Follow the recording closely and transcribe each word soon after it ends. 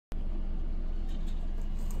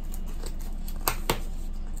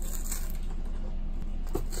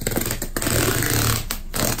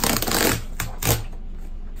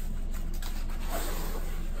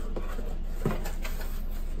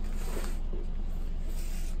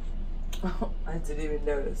Oh, I didn't even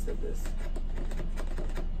notice that this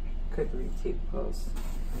could read tape close.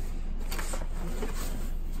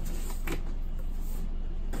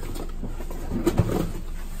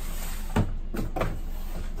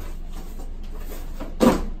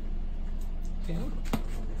 Okay,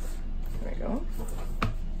 there we go.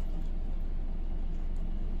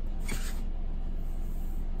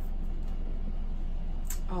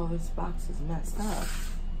 Oh, this box is messed up.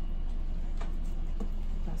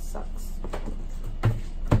 That sucks.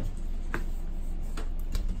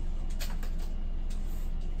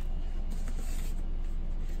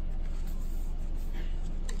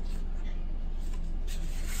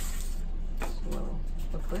 Little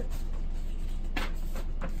booklet.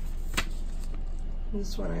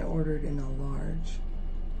 This one I ordered in a large.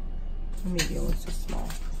 Maybe it was just small.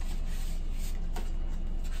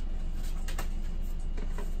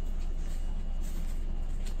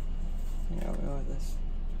 Here we go with this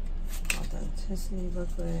authenticity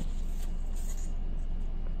booklet.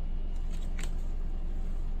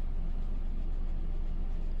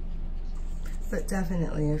 But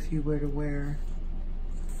definitely if you were to wear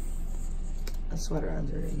a sweater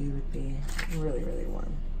under it, you would be really, really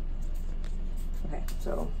warm. Okay,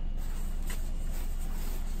 so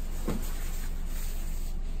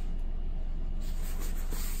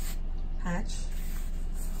patch,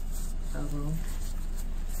 elbow.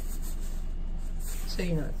 So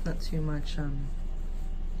you know it's not too much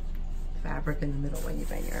fabric in the middle when you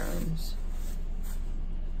bang your arms.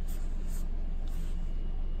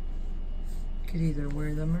 You could either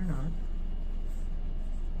wear them or not.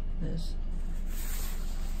 This.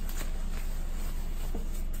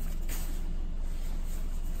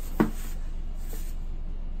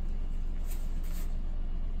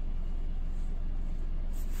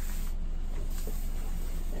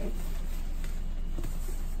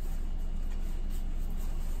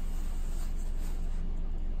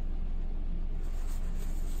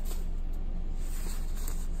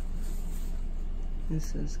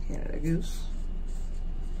 This is Canada Goose.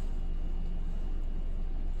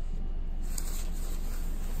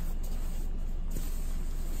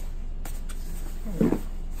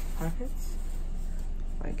 Pockets,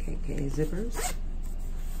 YKK zippers.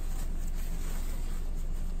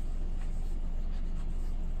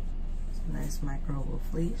 It's a nice microwool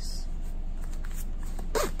fleece.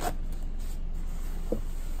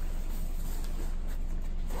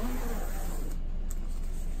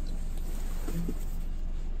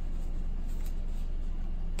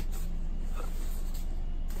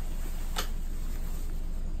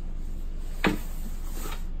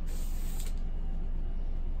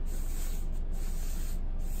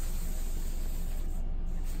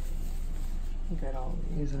 You got all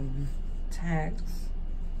these tags,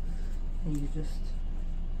 and you just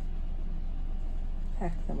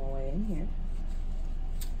pack them away in here.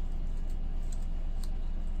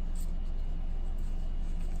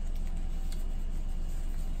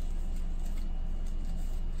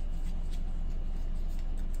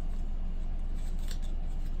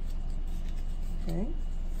 Okay,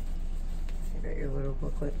 you got your little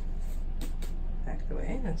booklet packed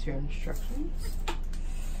away. That's your instructions.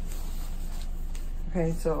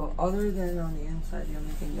 Okay, so other than on the inside, the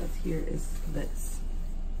only thing that's here is this.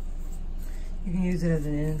 You can use it as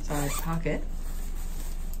an inside pocket.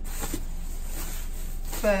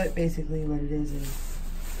 But basically what it is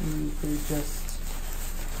you could just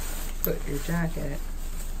put your jacket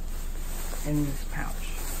in this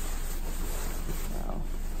pouch. So,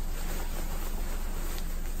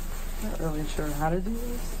 not really sure how to do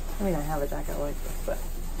this. I mean, I have a jacket like this, but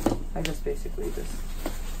I just basically just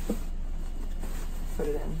put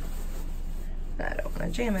it in. I don't want to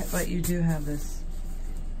jam it, but you do have this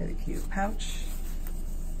really cute pouch.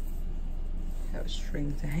 You have a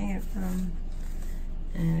string to hang it from,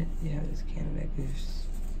 and you have this Canada Goose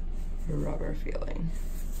rubber feeling.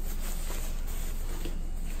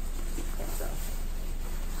 So.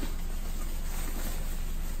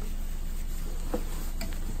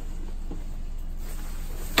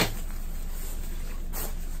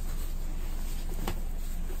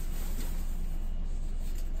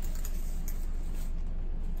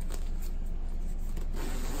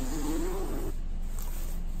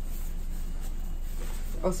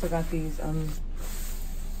 Also got these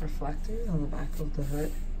reflectors on the back of the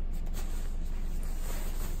hood.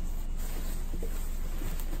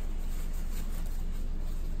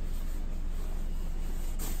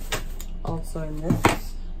 Also in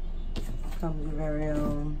this comes your very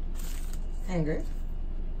own hanger.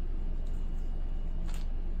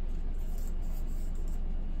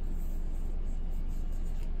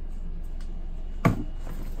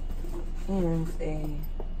 And a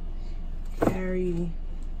carry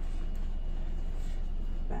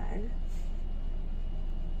bag.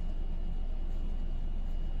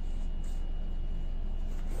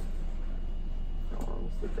 Oh,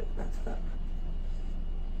 it's a bit messed up.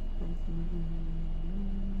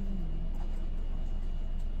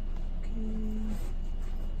 Okay.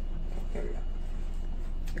 There we go.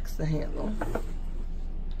 Fix the handle.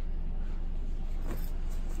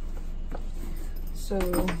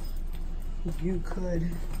 So you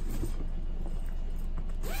could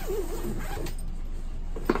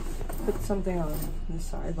put something on this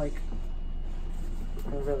side, like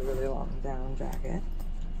a really, really long down jacket,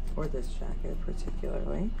 or this jacket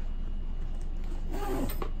particularly.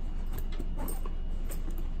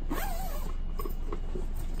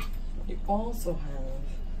 You also have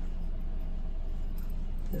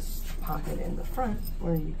this pocket in the front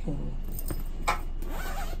where you can,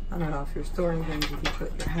 I don't know, if you're storing things, you can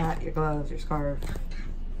put your hat, your gloves, your scarf,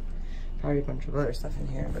 probably a bunch of other stuff in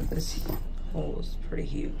here, but this hole is pretty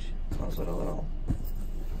huge. Comes with a little,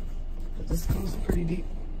 but this goes pretty deep,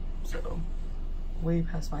 so way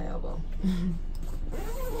past my elbow.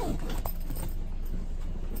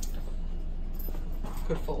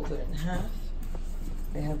 Could fold it in half.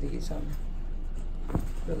 They have these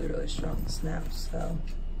really, really strong snaps, so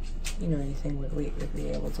you know, anything with weight would be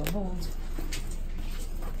able to hold.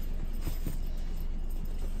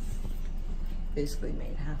 Basically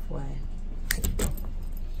made halfway.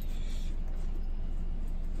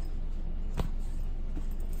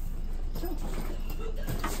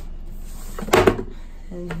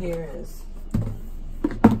 And here is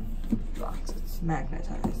the box. It's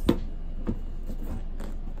magnetized.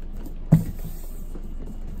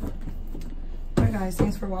 Alright guys,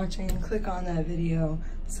 thanks for watching. Click on that video,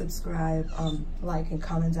 subscribe, like and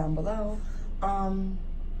comment down below.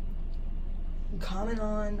 Comment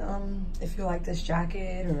on if you like this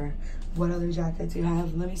jacket or what other jackets you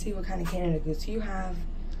have. Let me see what kind of Canada Goose you have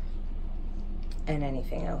and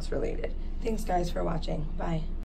anything else related. Thanks guys for watching. Bye.